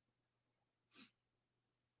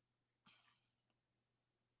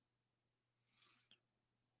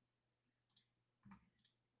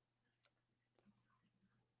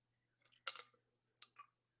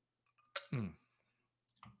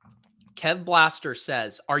 Kev Blaster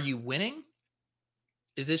says, are you winning?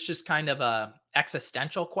 Is this just kind of a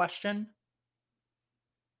existential question?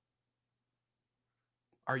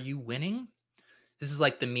 Are you winning? This is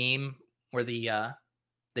like the meme where the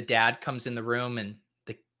dad comes in the room and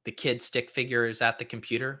the kid stick figure is at the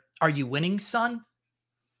computer. Are you winning, son?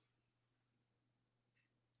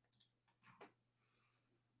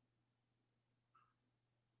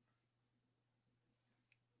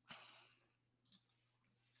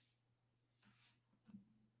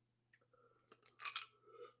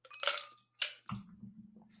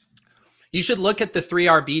 You should look at the 3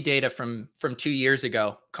 RB data from 2 years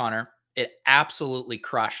ago, Connor. It absolutely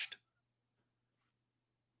crushed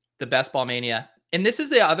the Best Ball Mania. And this is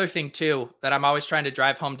the other thing, too, that I'm always trying to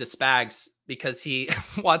drive home to Spags because he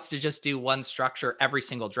wants to just do one structure every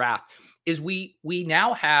single draft, is we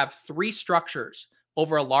now have 3 structures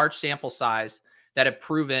over a large sample size that have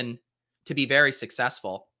proven to be very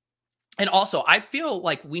successful. And also, I feel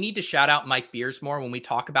like we need to shout out Mike Beers more when we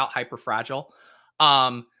talk about hyperfragile.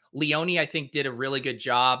 Leone, I think, did a really good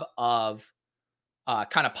job of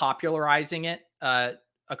kind of popularizing it a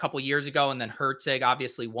couple years ago. And then Herzig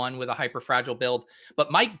obviously won with a hyperfragile build.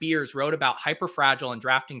 But Mike Beers wrote about hyperfragile and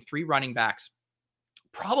drafting 3 running backs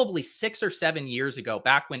probably 6 or 7 years ago,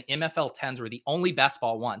 back when MFL 10s were the only best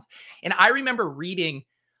ball ones. And I remember reading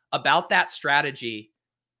about that strategy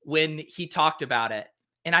when he talked about it.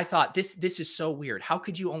 And I thought, this is so weird. How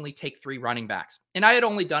could you only take 3 running backs? And I had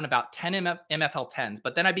only done about 10 MFL 10s,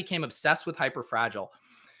 but then I became obsessed with Hyperfragile.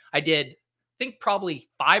 I did, I think, probably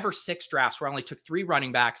 5 or 6 drafts where I only took 3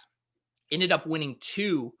 running backs, ended up winning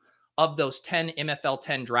 2 of those 10 MFL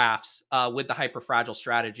 10 drafts with the Hyperfragile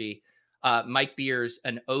strategy. Mike Beers,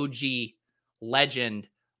 an OG legend,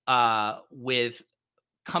 with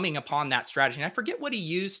coming upon that strategy. And I forget what he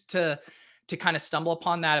used to kind of stumble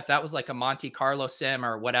upon that, if that was like a Monte Carlo sim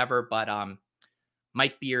or whatever. But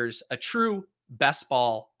Mike Beers, a true best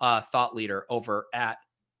ball thought leader over at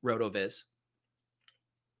RotoViz.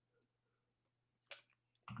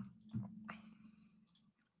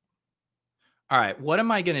 All right, what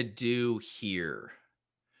am I going to do here?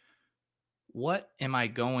 What am I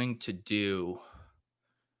going to do?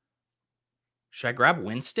 Should I grab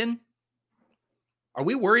Winston? Are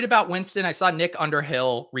we worried about Winston? I saw Nick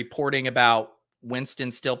Underhill reporting about Winston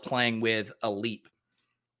still playing with a leap.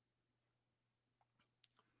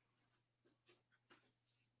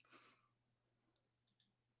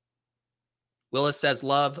 Willis says,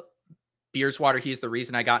 love Beerswater. He's the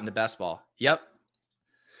reason I got into best ball. Yep.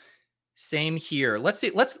 Same here. Let's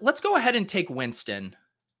see. Let's go ahead and take Winston.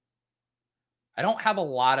 I don't have a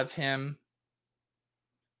lot of him.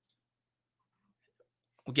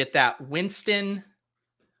 We'll get that Winston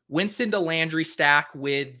to Landry stack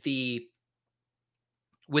with the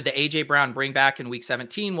AJ Brown bring back in week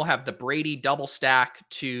 17. We'll have the Brady double stack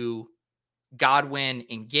to Godwin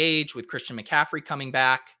engage with Christian McCaffrey coming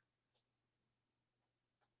back.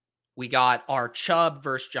 We got our Chubb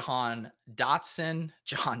versus Jahan Dotson.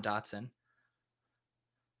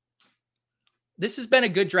 This has been a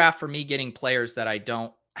good draft for me, getting players that I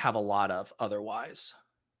don't have a lot of otherwise.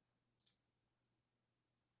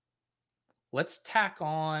 Let's tack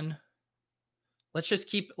on. Let's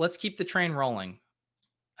keep the train rolling.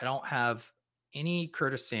 I don't have any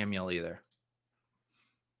Curtis Samuel either.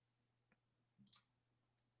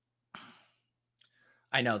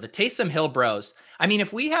 I know the Taysom Hill bros. I mean,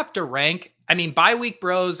 if we have to rank, I mean, bye week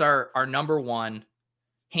bros are number 1.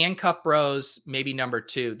 Handcuff bros, maybe number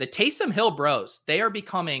 2. The Taysom Hill bros, they are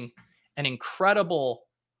becoming an incredible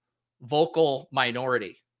vocal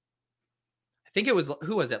minority. I think it was,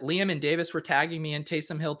 who was it? Liam and Davis were tagging me in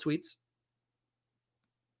Taysom Hill tweets.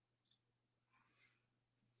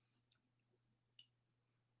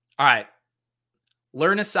 All right.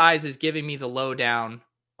 Lerna Size is giving me the lowdown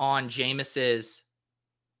on Jameis's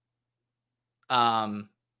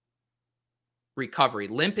recovery.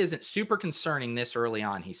 Limp isn't super concerning this early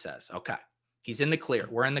on, he says. Okay. He's in the clear.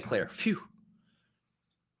 We're in the clear. Phew.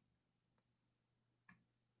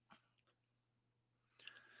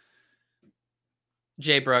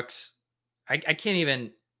 Jay Brooks, I can't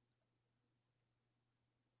even.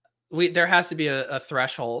 There has to be a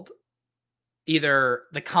threshold. Either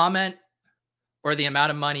the comment or the amount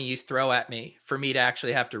of money you throw at me for me to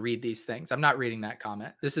actually have to read these things. I'm not reading that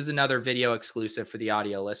comment. This is another video exclusive for the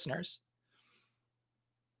audio listeners.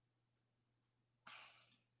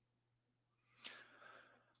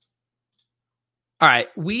 All right.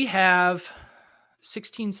 We have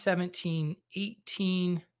 16, 17,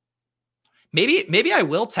 18. Maybe I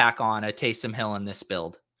will tack on a Taysom Hill in this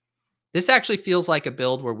build. This actually feels like a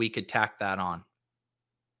build where we could tack that on.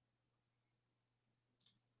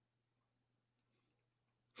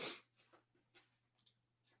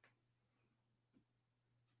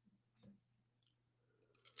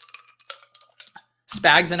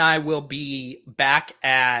 Spags and I will be back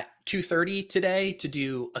at 2:30 today to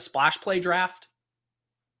do a splash play draft.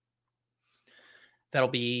 That'll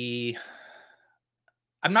be,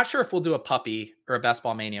 I'm not sure if we'll do a puppy or a best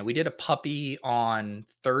ball mania. We did a puppy on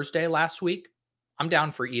Thursday last week. I'm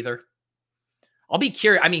down for either. I'll be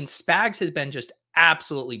curious. I mean, Spags has been just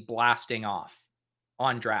absolutely blasting off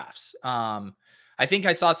on drafts. I think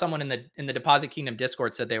I saw someone in the Deposit Kingdom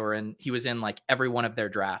Discord said he was in like every one of their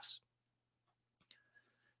drafts.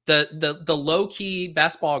 The low key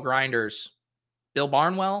best ball grinders, Bill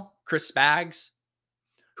Barnwell, Chris Spags.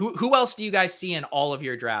 Who else do you guys see in all of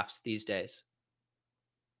your drafts these days?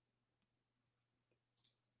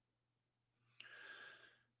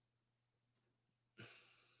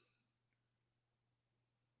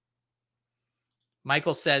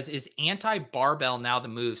 Michael says, is anti-barbell now the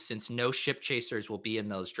move since no ship chasers will be in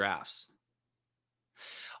those drafts?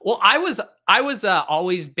 Well, I was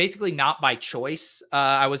always basically not by choice.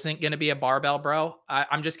 I wasn't going to be a barbell bro.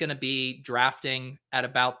 I'm just going to be drafting at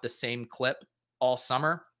about the same clip all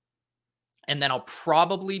summer. And then I'll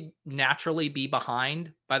probably naturally be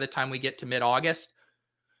behind by the time we get to mid-August.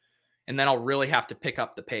 And then I'll really have to pick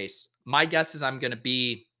up the pace. My guess is I'm going to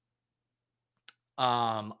be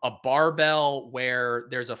a barbell where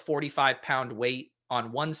there's a 45-pound weight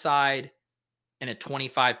on one side and a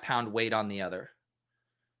 25-pound weight on the other.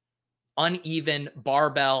 Uneven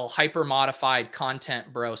barbell, hyper modified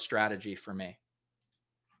content bro strategy for me.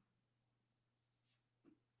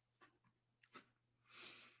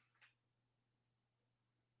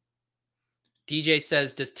 DJ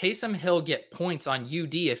says, does Taysom Hill get points on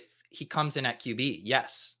UD if he comes in at QB?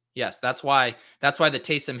 Yes. Yes. That's why the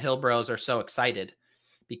Taysom Hill bros are so excited,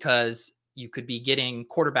 because you could be getting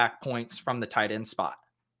quarterback points from the tight end spot.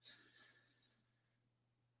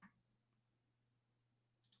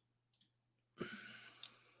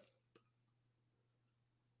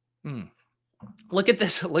 Look at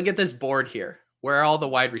this. Look at this board here. Where are all the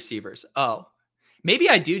wide receivers? Oh, maybe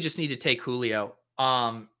I do just need to take Julio.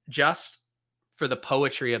 Just for the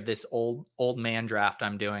poetry of this old man draft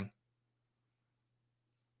I'm doing.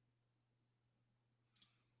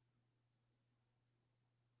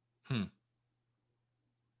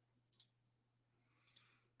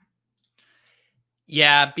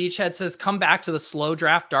 Yeah, Beachhead says, come back to the slow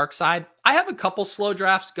draft dark side. I have a couple slow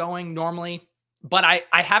drafts going normally, but I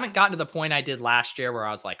haven't gotten to the point I did last year where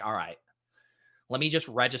I was like, all right, let me just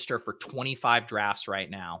register for 25 drafts right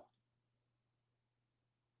now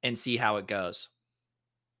and see how it goes.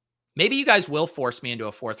 Maybe you guys will force me into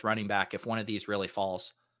a fourth running back if one of these really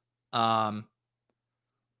falls. Let's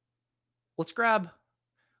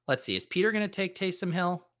see. Is Peter going to take Taysom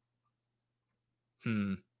Hill?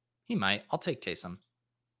 He might. I'll take Taysom.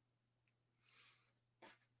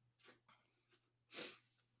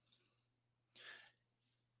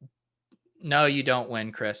 No, you don't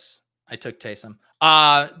win, Chris. I took Taysom.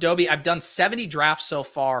 Dobie, I've done 70 drafts so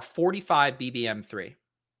far, 45 BBM3.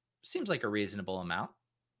 Seems like a reasonable amount.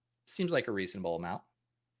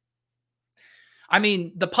 I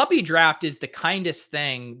mean, the puppy draft is the kindest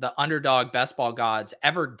thing the underdog best ball gods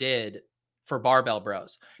ever did for Barbell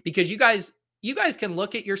Bros. Because you guys can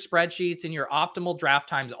look at your spreadsheets and your optimal draft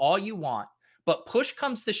times all you want, but push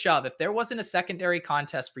comes to shove. If there wasn't a secondary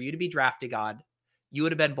contest for you to be drafted god, you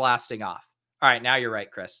would have been blasting off. All right, now you're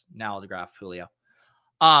right, Chris. Now I'll draft Julio.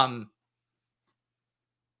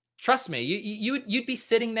 Trust me, you'd be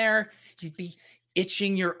sitting there, you'd be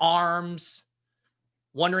itching your arms,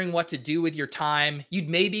 wondering what to do with your time. You'd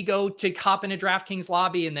maybe go to hop into DraftKings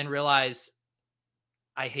lobby and then realize,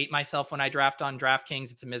 I hate myself when I draft on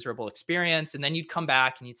DraftKings. It's a miserable experience. And then you'd come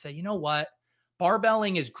back and you'd say, you know what?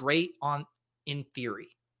 Barbelling is great in theory,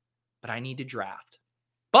 but I need to draft.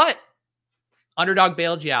 But underdog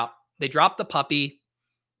bailed you out. They dropped the puppy.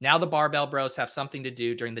 Now the Barbell Bros have something to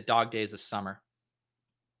do during the dog days of summer.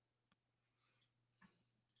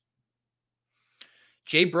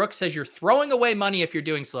 Jay Brooks says you're throwing away money if you're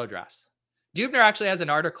doing slow drafts. Dubner actually has an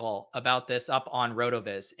article about this up on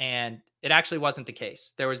RotoViz, and it actually wasn't the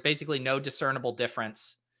case. There was basically no discernible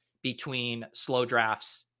difference between slow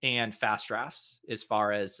drafts and fast drafts as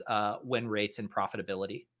far as win rates and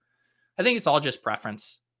profitability. I think it's all just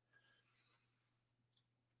preference.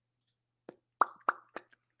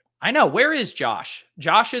 I know. Where is Josh?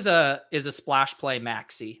 Josh is a splash play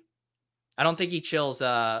maxi. I don't think he chills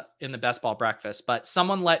in the best ball breakfast, but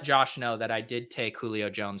someone let Josh know that I did take Julio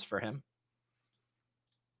Jones for him.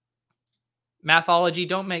 Mathology,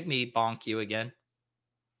 don't make me bonk you again.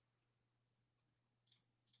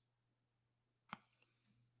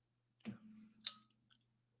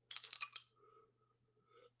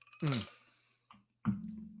 All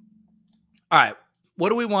right. What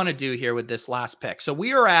do we want to do here with this last pick? So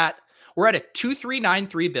we're at a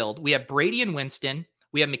 2-3-9-3 build. We have Brady and Winston.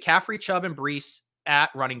 We have McCaffrey, Chubb, and Brees at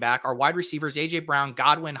running back. Our wide receivers, A.J. Brown,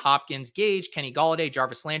 Godwin, Hopkins, Gage, Kenny Golladay,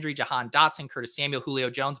 Jarvis Landry, Jahan Dotson, Curtis Samuel, Julio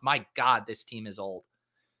Jones. My God, this team is old.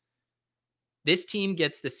 This team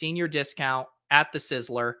gets the senior discount at the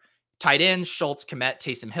Sizzler. Tight ends, Schultz, Kmet,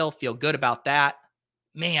 Taysom Hill. Feel good about that.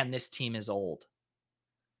 Man, this team is old.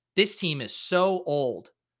 This team is so old.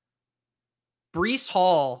 Brees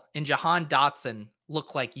Hall and Jahan Dotson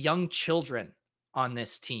look like young children on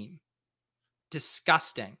this team.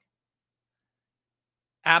 Disgusting.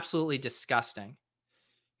 Absolutely disgusting.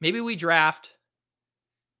 Maybe we draft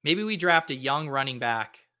a young running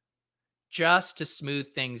back just to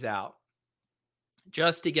smooth things out.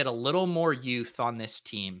 Just to get a little more youth on this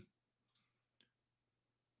team.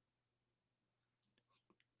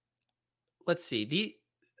 Let's see.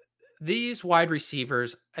 These wide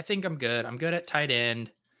receivers, I think I'm good. I'm good at tight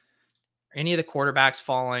end. Any of the quarterbacks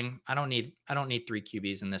falling? I don't need 3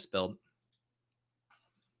 QBs in this build.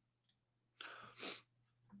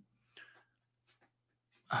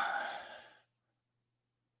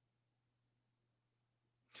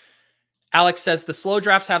 Alex says the slow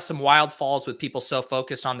drafts have some wild falls with people so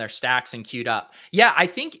focused on their stacks and queued up. Yeah, I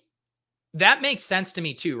think that makes sense to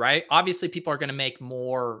me too, right? Obviously, people are going to make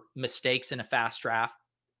more mistakes in a fast draft,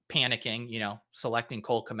 panicking, selecting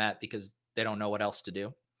Cole Kmet because they don't know what else to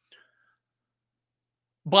do.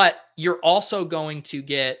 But you're also going to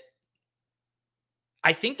get,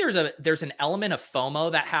 I think there's an element of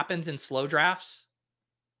FOMO that happens in slow drafts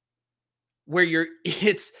where you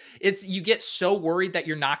get so worried that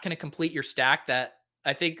you're not going to complete your stack that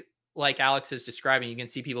I think, like Alex is describing, you can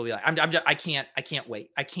see people be like, I can't wait.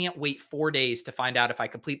 I can't wait 4 days to find out if I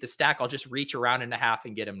complete the stack. I'll just reach around in a half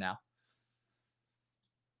and get him now.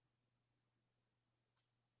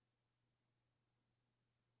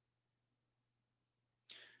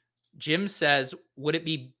 Jim says, would it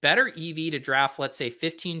be better EV to draft, let's say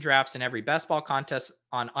 15 drafts in every best ball contest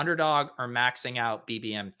on underdog or maxing out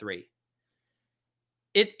BBM3?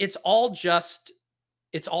 It's all just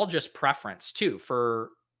preference too. For,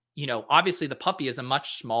 obviously the puppy is a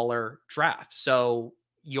much smaller draft. So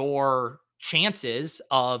your chances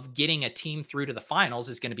of getting a team through to the finals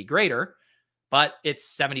is going to be greater, but it's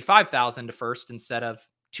 75,000 to first instead of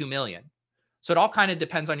 2 million. So it all kind of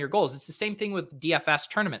depends on your goals. It's the same thing with DFS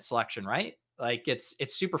tournament selection, right? Like it's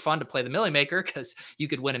super fun to play the Millie Maker because you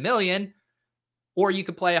could win $1 million, or you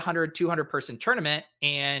could play 100, 200 person tournament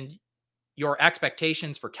and your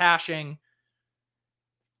expectations for cashing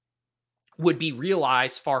would be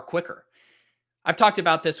realized far quicker. I've talked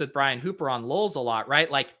about this with Brian Hooper on Lulz a lot, right?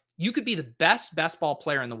 Like you could be the best ball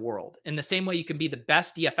player in the world in the same way you can be the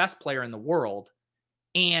best DFS player in the world.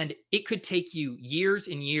 And it could take you years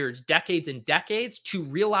and years, decades and decades to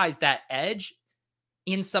realize that edge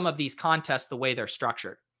in some of these contests, the way they're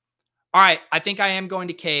structured. All right. I think I am going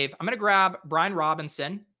to cave. I'm going to grab Brian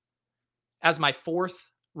Robinson as my fourth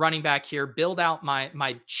running back here, build out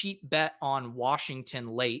my cheap bet on Washington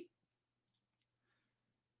late.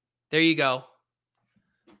 There you go.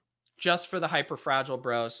 Just for the hyper fragile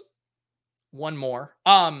bros. One more.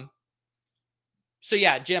 So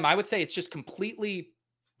yeah, Jim, I would say it's just completely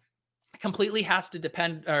has to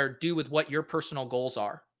depend or do with what your personal goals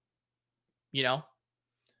are.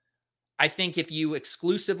 I think if you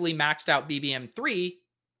exclusively maxed out BBM3,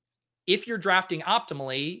 if you're drafting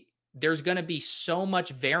optimally, there's going to be so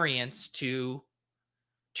much variance to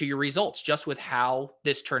your results just with how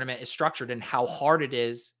this tournament is structured and how hard it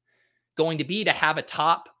is going to be to have a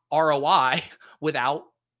top ROI without,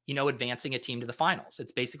 advancing a team to the finals.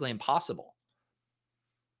 It's basically impossible.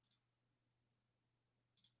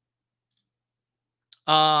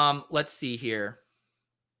 Let's see here.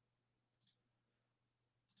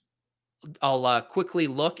 I'll quickly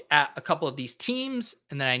look at a couple of these teams,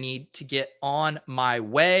 and then I need to get on my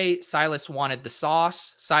way. Silas wanted the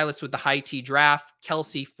sauce. Silas with the high T draft.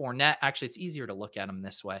 Kelsey, Fournette. Actually, it's easier to look at them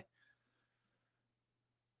this way.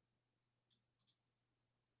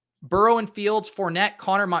 Burrow and Fields, Fournette,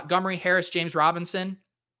 Connor, Montgomery, Harris, James Robinson.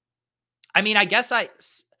 I mean, I guess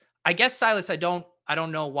Silas, I don't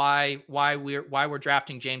know why we're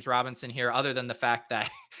drafting James Robinson here, other than the fact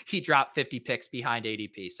that he dropped 50 picks behind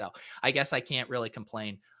ADP. So I guess I can't really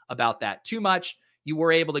complain about that too much. You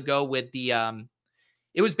were able to go with the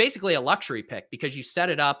it was basically a luxury pick because you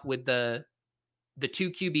set it up with the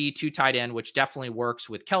 2 QB, 2 tight end, which definitely works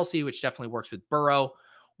with Kelsey, which definitely works with Burrow.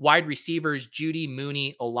 Wide receivers, Judy,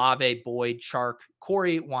 Mooney, Olave, Boyd, Chark,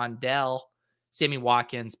 Corey, Wandell, Sammy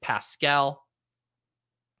Watkins, Pascal.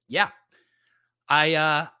 Yeah.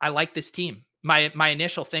 I like this team. My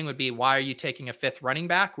initial thing would be, why are you taking a fifth running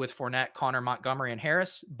back with Fournette, Connor, Montgomery, and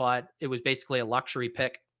Harris? But it was basically a luxury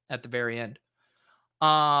pick at the very end.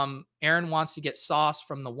 Aaron wants to get Sauce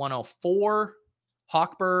from the 104.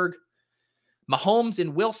 Hawkberg, Mahomes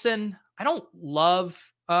and Wilson. I don't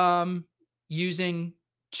love using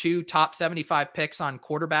 2 top 75 picks on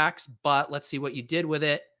quarterbacks, but let's see what you did with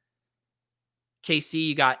it. KC,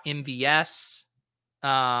 you got MVS.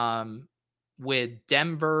 With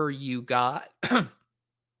Denver, you got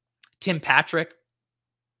Tim Patrick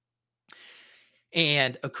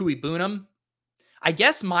and Akui Boonham. I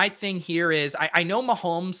guess my thing here is I know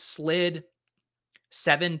Mahomes slid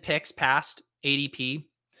 7 picks past ADP.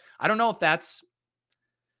 I don't know if that's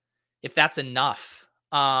enough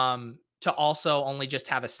to also only just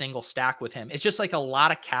have a single stack with him. It's just like a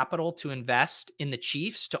lot of capital to invest in the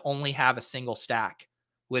Chiefs to only have a single stack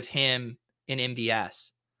with him in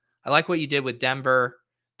MVS. I like what you did with Denver,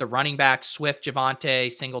 the running back, Swift,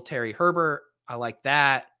 Javonte, Singletary, Herbert. I like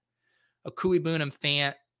that. Akui Boonham,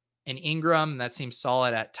 Fant, and Ingram. That seems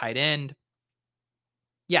solid at tight end.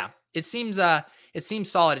 Yeah, it seems It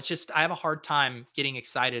seems solid. It's just, I have a hard time getting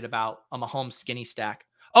excited about a Mahomes skinny stack.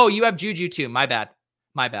 Oh, you have Juju too. My bad.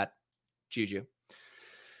 My bad. Juju.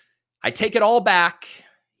 I take it all back.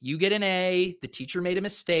 You get an A. The teacher made a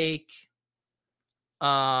mistake.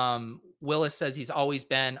 Willis says he's always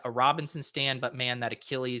been a Robinson stan, but man, that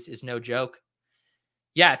Achilles is no joke.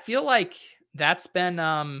 Yeah, I feel like that's been,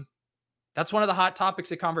 that's one of the hot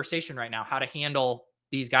topics of conversation right now, how to handle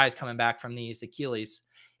these guys coming back from these Achilles.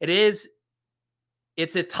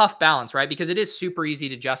 It's a tough balance, right? Because it is super easy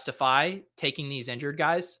to justify taking these injured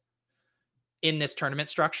guys in this tournament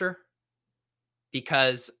structure,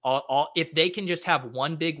 because if they can just have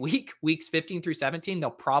one big week, weeks 15 through 17,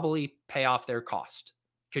 they'll probably pay off their cost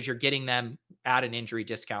because you're getting them at an injury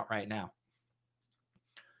discount right now.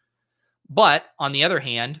 But on the other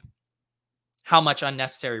hand, how much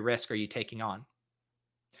unnecessary risk are you taking on?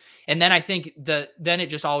 And then I think then it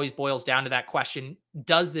just always boils down to that question: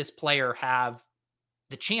 does this player have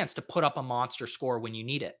the chance to put up a monster score when you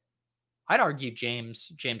need it? I'd argue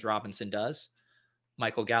James Robinson does.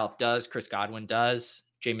 Michael Gallup does. Chris Godwin does.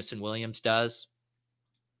 Jameson Williams does.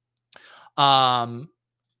 All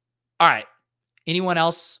right. Anyone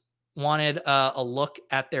else wanted a look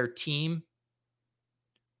at their team?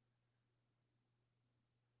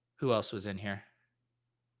 Who else was in here?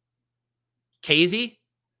 Casey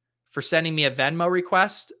for sending me a Venmo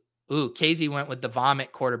request. Ooh, Casey went with the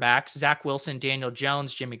vomit quarterbacks: Zach Wilson, Daniel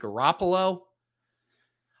Jones, Jimmy Garoppolo.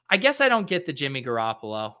 I guess I don't get the Jimmy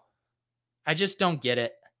Garoppolo. I just don't get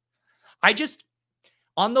it.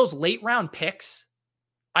 On those late round picks,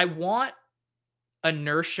 I want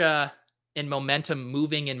inertia and momentum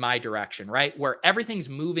moving in my direction, right? Where everything's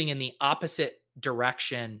moving in the opposite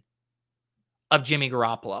direction of Jimmy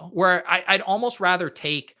Garoppolo, where I'd almost rather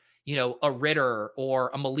take, a Ritter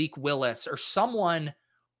or a Malik Willis or someone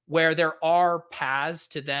where there are paths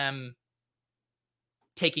to them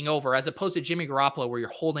taking over, as opposed to Jimmy Garoppolo, where you're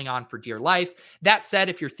holding on for dear life. That said,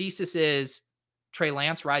 if your thesis is Trey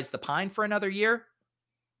Lance rides the pine for another year, and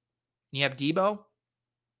you have Debo,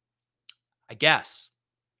 I guess.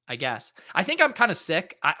 I think I'm kind of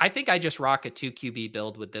sick. I think I just rock a 2 QB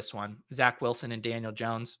build with this one. Zach Wilson and Daniel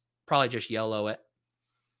Jones. Probably just YOLO it.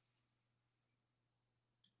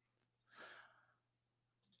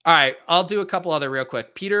 All right, I'll do a couple other real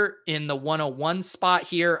quick. Peter in the 101 spot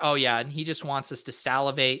here. Oh, yeah, and he just wants us to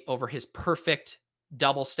salivate over his perfect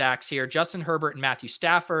double stacks here. Justin Herbert and Matthew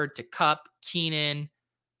Stafford to Kupp, Keenan.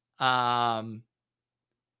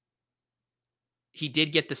 He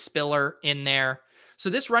did get the Spiller in there. So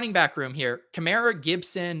this running back room here: Kamara,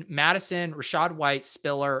 Gibson, Madison, Rachaad White,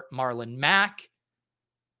 Spiller, Marlon Mack.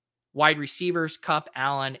 Wide receivers: Kupp,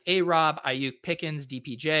 Allen, A-Rob, Ayuk, Pickens,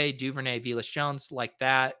 DPJ, Duvernay, Velus Jones, like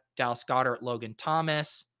that. Dallas Goedert, Logan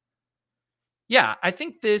Thomas. Yeah, I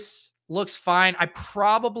think this looks fine. I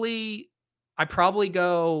probably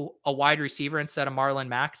go a wide receiver instead of Marlon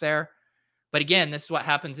Mack there. But again, this is what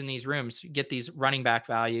happens in these rooms. You get these running back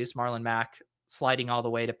values. Marlon Mack sliding all the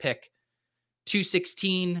way to pick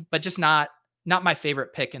 216, but just not my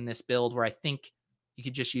favorite pick in this build, where I think you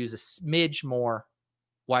could just use a smidge more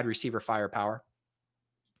wide receiver firepower.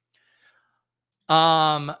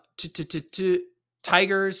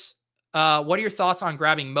 Tigers, what are your thoughts on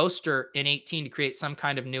grabbing Mostert in 18 to create some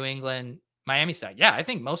kind of New England Miami side? Yeah, I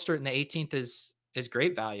think Mostert in the 18th is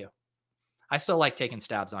great value. I still like taking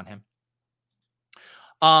stabs on him.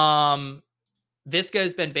 Visca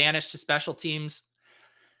has been banished to special teams.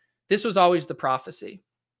 This was always the prophecy.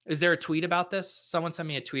 Is there a tweet about this? Someone sent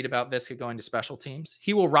me a tweet about Visca going to special teams.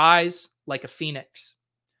 He will rise like a phoenix.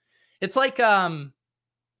 It's like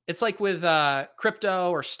with crypto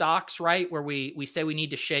or stocks, right? Where we say we need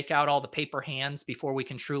to shake out all the paper hands before we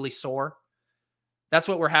can truly soar. That's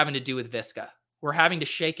what we're having to do with Visca. We're having to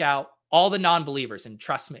shake out all the non-believers. And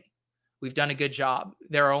trust me, we've done a good job.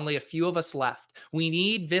 There are only a few of us left. We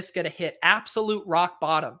need Visca to hit absolute rock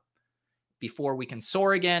bottom before we can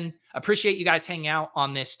soar again. Appreciate you guys hanging out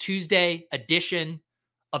on this Tuesday edition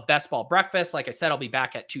of Best Ball Breakfast. Like I said, I'll be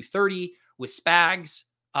back at 2:30 with Spags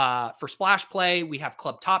for Splash Play. We have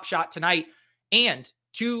Club Top Shot tonight and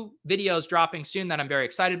 2 videos dropping soon that I'm very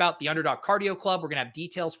excited about. The Underdog Cardio Club, we're going to have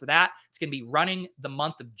details for that. It's going to be running the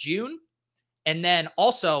month of June. And then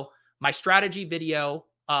also my strategy video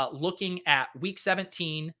looking at week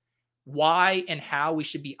 17, why and how we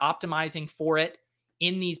should be optimizing for it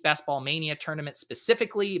in these Best Ball Mania tournaments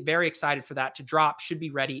specifically. Very excited for that to drop. Should be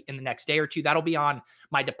ready in the next day or two. That'll be on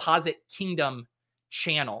my Deposit Kingdom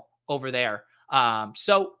channel over there.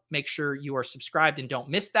 So make sure you are subscribed and don't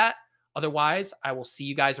miss that. Otherwise, I will see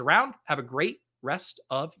you guys around. Have a great rest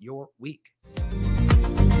of your week.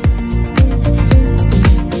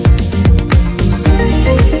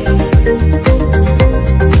 Bye.